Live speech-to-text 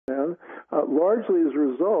largely as a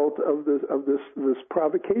result of this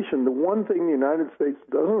provocation. The one thing the United States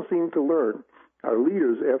doesn't seem to learn, our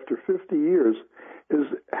leaders after 50 years, is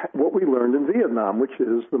what we learned in Vietnam, which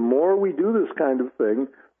is the more we do this kind of thing,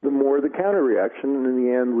 the more the counter-reaction, and in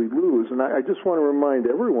the end we lose. And I just want to remind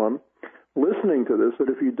everyone listening to this that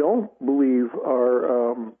if you don't believe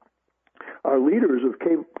our leaders are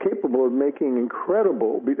capable of making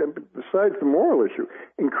incredible, besides the moral issue,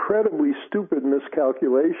 incredibly stupid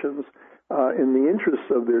miscalculations in the interests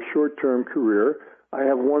of their short-term career, I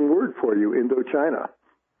have one word for you: Indochina.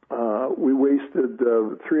 We wasted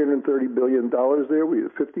 $330 billion there. We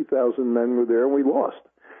had 50,000 men were there, and we lost.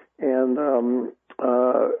 And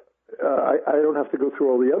I don't have to go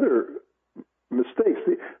through all the other mistakes.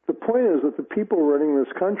 The point is that the people running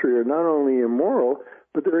this country are not only immoral,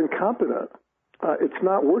 but they're incompetent. It's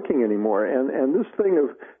not working anymore. And this thing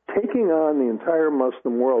of taking on the entire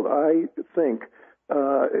Muslim world, I think,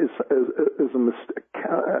 is a mistake,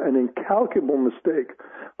 an incalculable mistake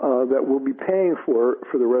that we'll be paying for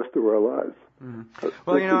the rest of our lives.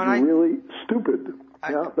 Well, you know, and really stupid.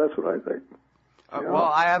 That's what I think. Well,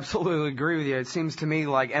 I absolutely agree with you. It seems to me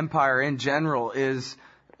like empire in general is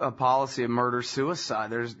a policy of murder-suicide.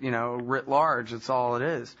 There's, writ large, it's all it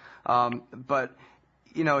is. But,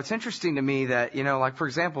 it's interesting to me that, like, for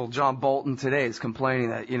example, John Bolton today is complaining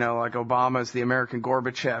that, like Obama's the American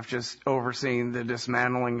Gorbachev just overseeing the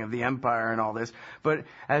dismantling of the empire and all this. But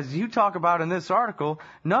as you talk about in this article,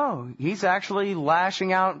 no, he's actually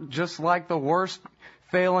lashing out just like the worst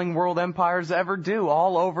failing world empires ever do,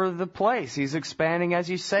 all over the place. He's expanding, as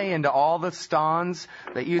you say, into all the stans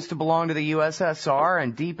that used to belong to the USSR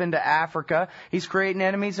and deep into Africa. He's creating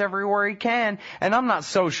enemies everywhere he can. And I'm not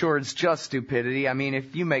so sure it's just stupidity. I mean,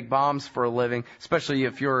 if you make bombs for a living, especially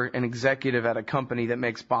if you're an executive at a company that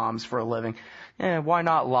makes bombs for a living, why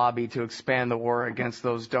not lobby to expand the war against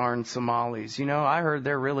those darn Somalis? I heard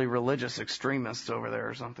they're really religious extremists over there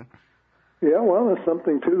or something. Yeah, well, there's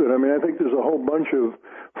something to that. I mean, I think there's a whole bunch of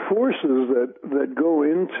forces that go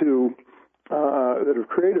into that have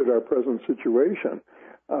created our present situation,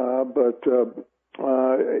 but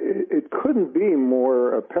it couldn't be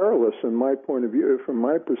more perilous in my point of view, from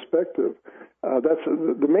my perspective. That's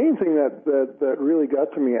the main thing that really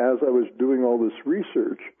got to me as I was doing all this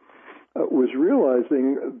research was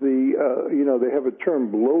realizing they have a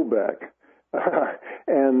term blowback,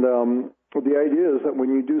 and the idea is that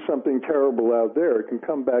when you do something terrible out there, it can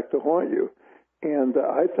come back to haunt you. And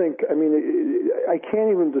I think, I can't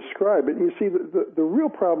even describe it. You see, the real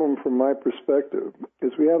problem from my perspective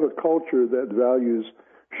is we have a culture that values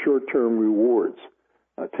short-term rewards.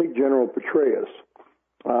 Take General Petraeus.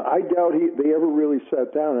 I doubt they ever really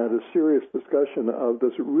sat down and had a serious discussion of,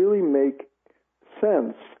 does it really make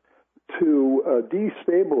sense to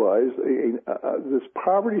destabilize this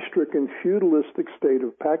poverty-stricken, feudalistic state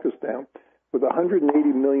of Pakistan with 180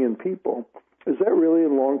 million people? Is that really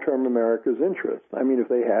in long-term America's interest? I mean, if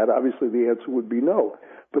they had, obviously the answer would be no.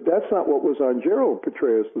 But that's not what was on General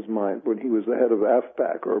Petraeus' mind when he was the head of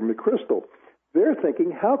AFPAC or McChrystal. They're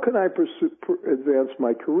thinking, how can I advance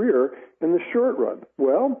my career in the short run?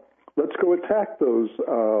 Well, let's go attack those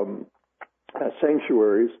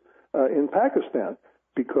sanctuaries in Pakistan,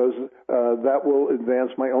 because that will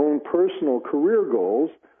advance my own personal career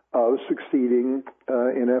goals of succeeding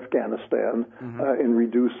in Afghanistan, in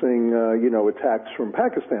reducing, attacks from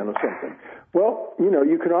Pakistan or something. Well,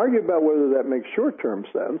 you can argue about whether that makes short-term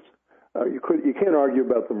sense. You can't argue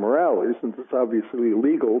about the morality, since it's obviously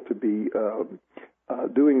illegal to be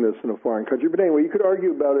doing this in a foreign country. But anyway, you could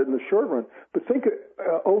argue about it in the short run. But think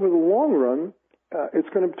over the long run, it's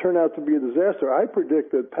going to turn out to be a disaster. I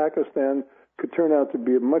predict that Pakistan could turn out to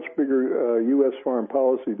be a much bigger U.S. foreign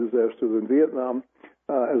policy disaster than Vietnam,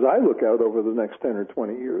 as I look out over the next 10 or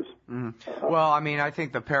 20 years. Well, I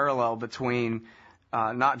think the parallel between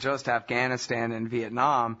not just Afghanistan and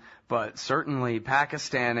Vietnam, but certainly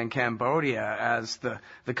Pakistan and Cambodia as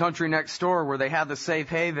the country next door where they have the safe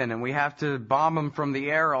haven, and we have to bomb them from the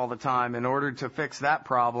air all the time in order to fix that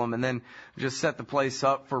problem, and then just set the place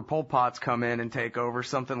up for Pol Pot's come in and take over,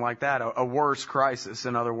 something like that, a worse crisis,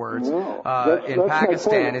 in other words. In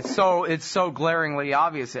Pakistan, it's so glaringly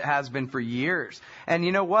obvious. It has been for years. And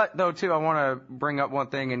you know what, though, too, I want to bring up one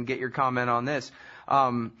thing and get your comment on this.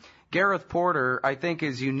 Gareth Porter, I think,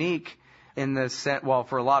 is unique in the sense, well,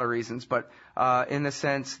 for a lot of reasons, but in the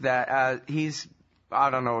sense that he's, I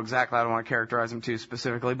don't know exactly, I don't want to characterize him too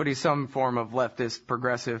specifically, but he's some form of leftist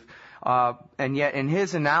progressive, and yet in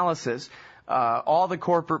his analysis, all the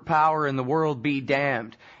corporate power in the world be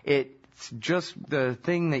damned. It just the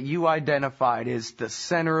thing that you identified is the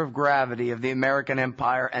center of gravity of the American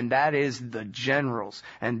empire, and that is the generals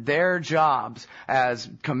and their jobs as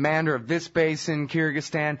commander of this base in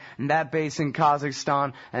Kyrgyzstan and that base in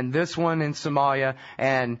Kazakhstan and this one in Somalia.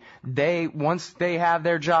 And once they have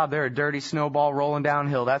their job, they're a dirty snowball rolling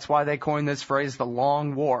downhill. That's why they coined this phrase, the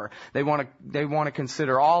Long War. They want to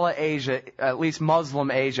consider all of Asia, at least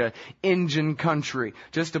Muslim Asia, Indian country,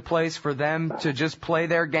 just a place for them to just play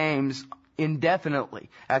their games indefinitely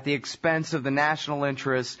at the expense of the national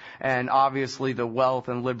interests and obviously the wealth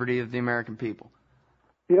and liberty of the American people.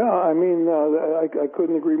 Yeah, I mean, I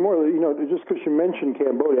couldn't agree more. You know, just because you mentioned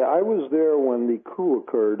Cambodia, I was there when the coup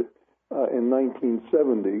occurred in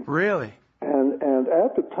 1970. Really? And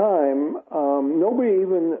at the time, nobody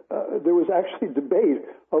even, there was actually debate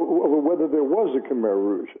over whether there was a Khmer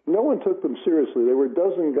Rouge. No one took them seriously. There were a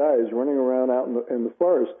dozen guys running around out in the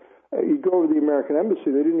forest. You go over to the American embassy,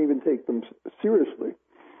 they didn't even take them seriously.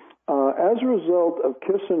 As a result of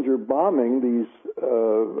Kissinger bombing the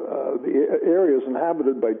areas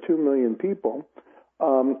inhabited by 2 million people,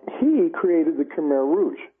 he created the Khmer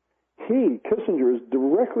Rouge. Kissinger, is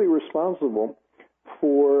directly responsible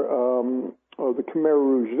for the Khmer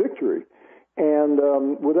Rouge victory. And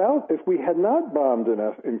if we had not bombed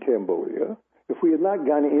in Cambodia, if we had not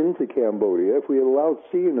gone into Cambodia, if we had allowed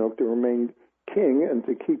Sihanouk to remain king and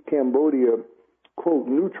to keep Cambodia, quote,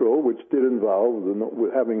 neutral, which did involve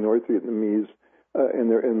having North Vietnamese in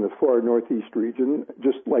the far northeast region,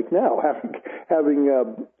 just like now, having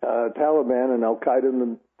Taliban and Al-Qaeda in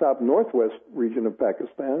the top northwest region of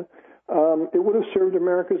Pakistan, it would have served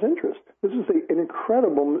America's interest. This is an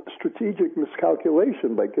incredible strategic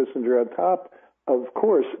miscalculation by Kissinger, on top, of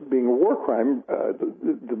course, being a war crime.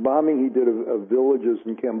 The bombing he did of villages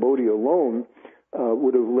in Cambodia alone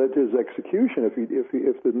would have led to his execution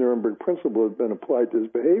if the Nuremberg Principle had been applied to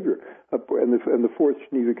his behavior, and the Fourth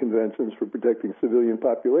Geneva Conventions for protecting civilian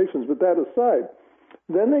populations. But that aside,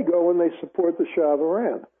 then they go and they support the Shah of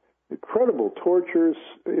Iran. Incredible tortures,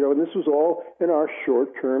 and this was all in our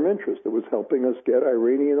short-term interest. It was helping us get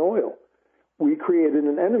Iranian oil. We created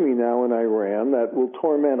an enemy now in Iran that will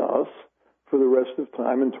torment us for the rest of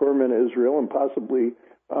time and torment Israel and possibly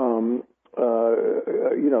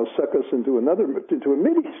suck us into a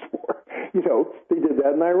Mideast war. They did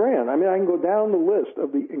that in Iran. I mean, I can go down the list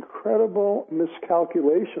of the incredible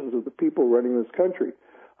miscalculations of the people running this country.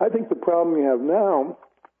 I think the problem we have now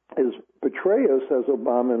is Petraeus has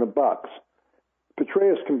Obama in a box.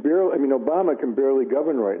 Obama can barely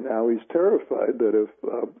govern right now. He's terrified that if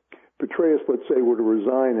Petraeus, let's say, were to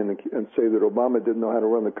resign and say that Obama didn't know how to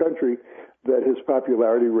run the country, that his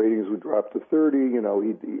popularity ratings would drop to 30.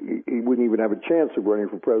 He wouldn't even have a chance of running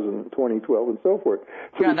for president in 2012 and so forth.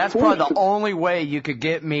 So yeah, that's probably the only way you could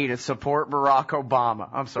get me to support Barack Obama.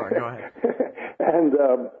 I'm sorry, go ahead. And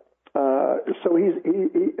so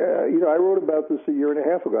I wrote about this a year and a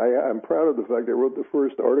half ago. I'm proud of the fact I wrote the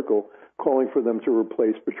first article calling for them to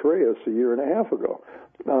replace Petraeus a year and a half ago.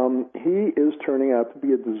 He is turning out to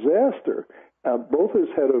be a disaster, both as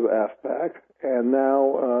head of AFPAC and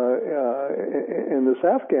now in this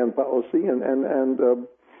Afghan policy and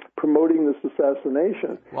promoting this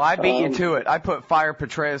assassination. Well, I beat you to it. I put Fire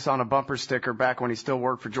Petraeus on a bumper sticker back when he still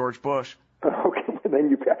worked for George Bush. Okay,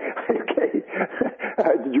 then okay.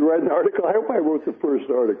 Did you write an article? I hope I wrote the first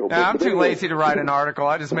article. No, I'm too lazy to write an article.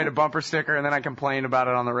 I just made a bumper sticker and then I complained about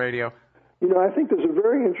it on the radio. I think there's a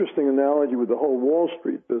very interesting analogy with the whole Wall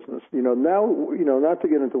Street business. Now, not to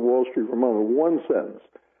get into Wall Street for a moment, one sentence.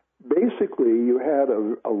 Basically, you had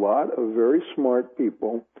a lot of very smart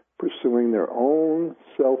people pursuing their own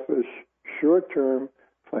selfish, short-term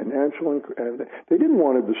financial, and they didn't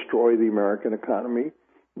want to destroy the American economy.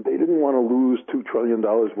 They didn't want to lose $2 trillion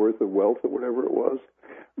worth of wealth or whatever it was.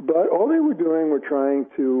 But all they were doing were trying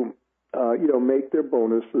to, make their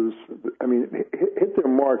bonuses, hit their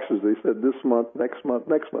marks, as they said, this month, next month,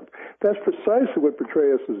 next month. That's precisely what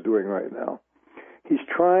Petraeus is doing right now. He's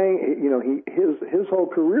trying, his whole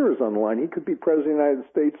career is on the line. He could be president of the United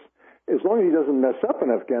States as long as he doesn't mess up in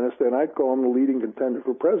Afghanistan. I'd call him the leading contender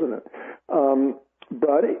for president.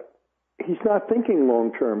 But he's not thinking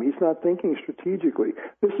long term. He's not thinking strategically.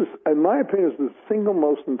 This is, in my opinion, is the single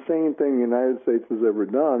most insane thing the United States has ever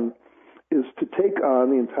done, is to take on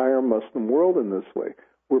the entire Muslim world in this way.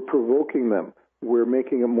 We're provoking them. We're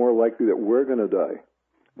making it more likely that we're going to die,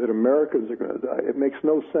 that Americans are going to die. It makes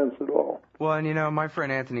no sense at all. Well, and my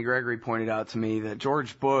friend Anthony Gregory pointed out to me that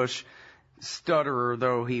George Bush stutterer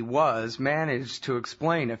though he was, managed to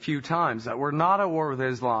explain a few times that we're not at war with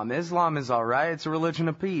Islam. Islam is all right. It's a religion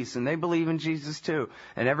of peace, and they believe in Jesus too.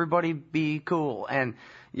 And everybody be cool. And,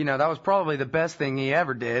 that was probably the best thing he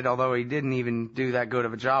ever did, although he didn't even do that good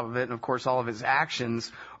of a job of it. And, of course, all of his actions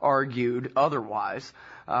argued otherwise.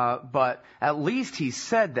 But at least he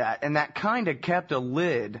said that, and that kind of kept a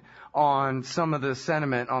lid on some of the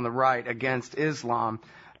sentiment on the right against Islam.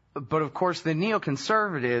 But, of course, the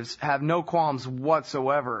neoconservatives have no qualms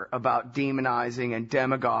whatsoever about demonizing and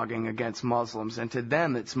demagoguing against Muslims. And to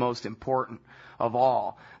them, it's most important of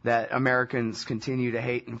all that Americans continue to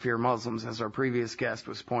hate and fear Muslims, as our previous guest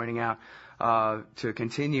was pointing out, to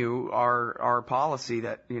continue our policy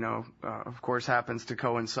that, of course, happens to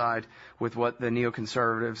coincide with what the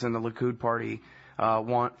neoconservatives and the Likud party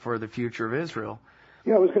want for the future of Israel.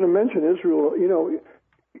 Yeah, I was going to mention Israel.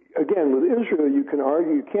 Again, with Israel, you can't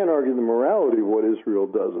argue the morality of what Israel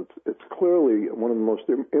does. It's clearly one of the most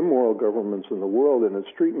immoral governments in the world in its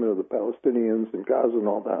treatment of the Palestinians and Gaza and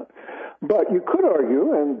all that. But you could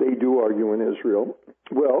argue, and they do argue in Israel,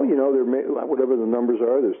 well, whatever the numbers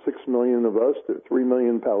are, there's 6 million of us, there are 3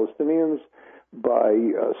 million Palestinians.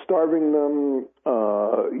 By starving them,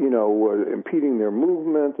 impeding their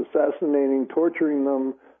movement, assassinating, torturing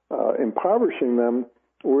them, impoverishing them,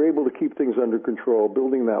 we're able to keep things under control,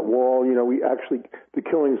 building that wall. The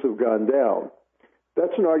killings have gone down.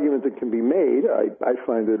 That's an argument that can be made. I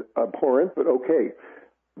find it abhorrent, but okay.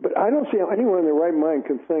 But I don't see how anyone in their right mind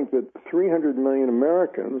can think that 300 million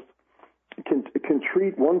Americans can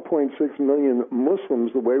treat 1.6 million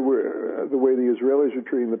Muslims the way the Israelis are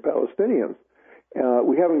treating the Palestinians.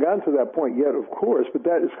 We haven't gotten to that point yet, of course, but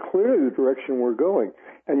that is clearly the direction we're going.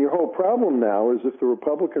 And your whole problem now is if the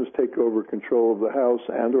Republicans take over control of the House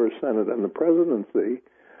and or Senate and the presidency,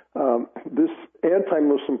 this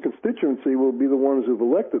anti-Muslim constituency will be the ones who've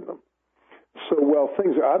elected them. So while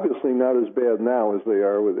things are obviously not as bad now as they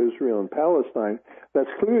are with Israel and Palestine, that's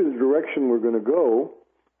clearly the direction we're going to go,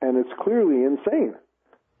 and it's clearly insane,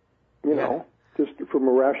 just from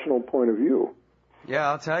a rational point of view. Yeah,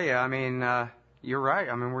 I'll tell you, you're right.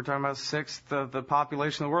 We're talking about a sixth of the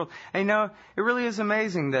population of the world. And, it really is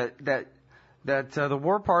amazing that the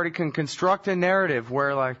war party can construct a narrative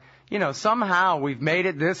where, somehow we've made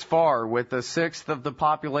it this far with the sixth of the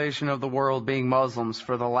population of the world being Muslims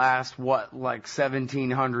for the last,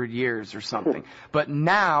 1,700 years or something. But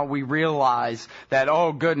now we realize that,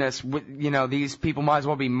 oh goodness, these people might as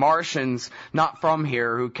well be Martians not from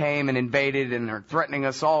here who came and invaded and are threatening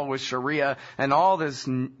us all with Sharia and all this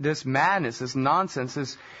madness, this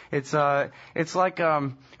nonsense. It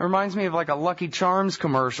reminds me of like a Lucky Charms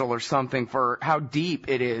commercial or something for how deep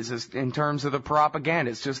it is in terms of the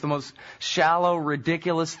propaganda. It's just the most shallow,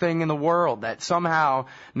 ridiculous thing in the world that somehow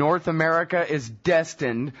North America is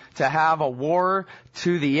destined to have a war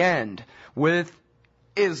to the end with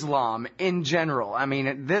Islam in general.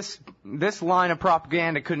 This line of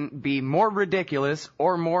propaganda couldn't be more ridiculous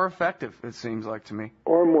or more effective, it seems like to me.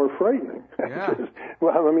 Or more frightening. Yeah.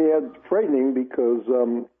 Well, let me add frightening because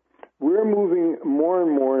we're moving more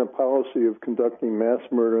and more in a policy of conducting mass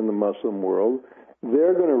murder in the Muslim world.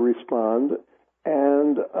 They're going to respond,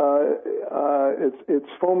 and it's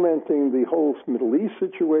fomenting the whole Middle East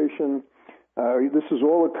situation. This is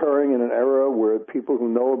all occurring in an era where people who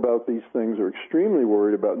know about these things are extremely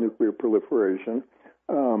worried about nuclear proliferation,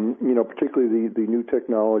 particularly the new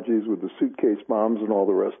technologies with the suitcase bombs and all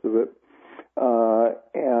the rest of it.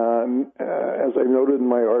 And as I noted in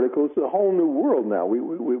my article, it's a whole new world now. We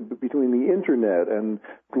between the Internet and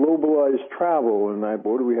globalized travel, and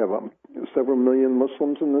what do we have? Several million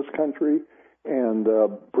Muslims in this country, and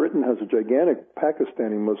Britain has a gigantic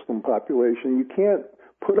Pakistani Muslim population. You can't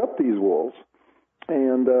put up these walls.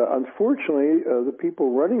 And unfortunately, the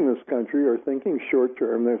people running this country are thinking short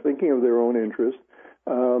term. They're thinking of their own interest.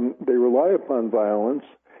 They rely upon violence,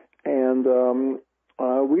 and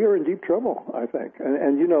we are in deep trouble, I think.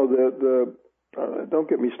 And don't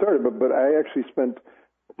get me started, but I actually spent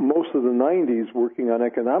most of the 90s working on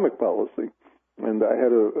economic policy. And I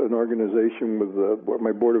had an organization with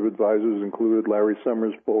my board of advisors included Larry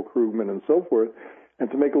Summers, Paul Krugman, and so forth. And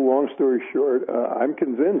to make a long story short, I'm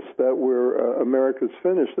convinced that America's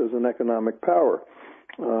finished as an economic power.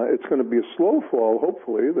 It's going to be a slow fall,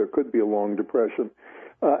 hopefully. There could be a long depression.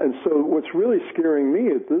 And so what's really scaring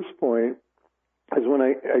me at this point is when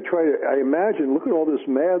I imagine, look at all this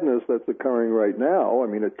madness that's occurring right now.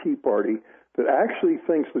 A Tea Party that actually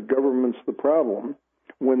thinks the government's the problem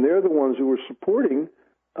when they're the ones who are supporting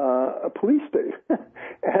a police state,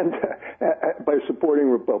 and by supporting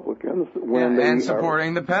Republicans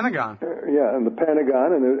supporting the Pentagon. Yeah, and the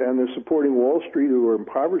Pentagon, and they're supporting Wall Street, who are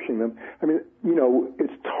impoverishing them. I mean,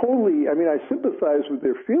 it's totally. I mean, I sympathize with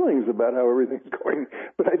their feelings about how everything's going,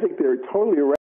 but I think they're totally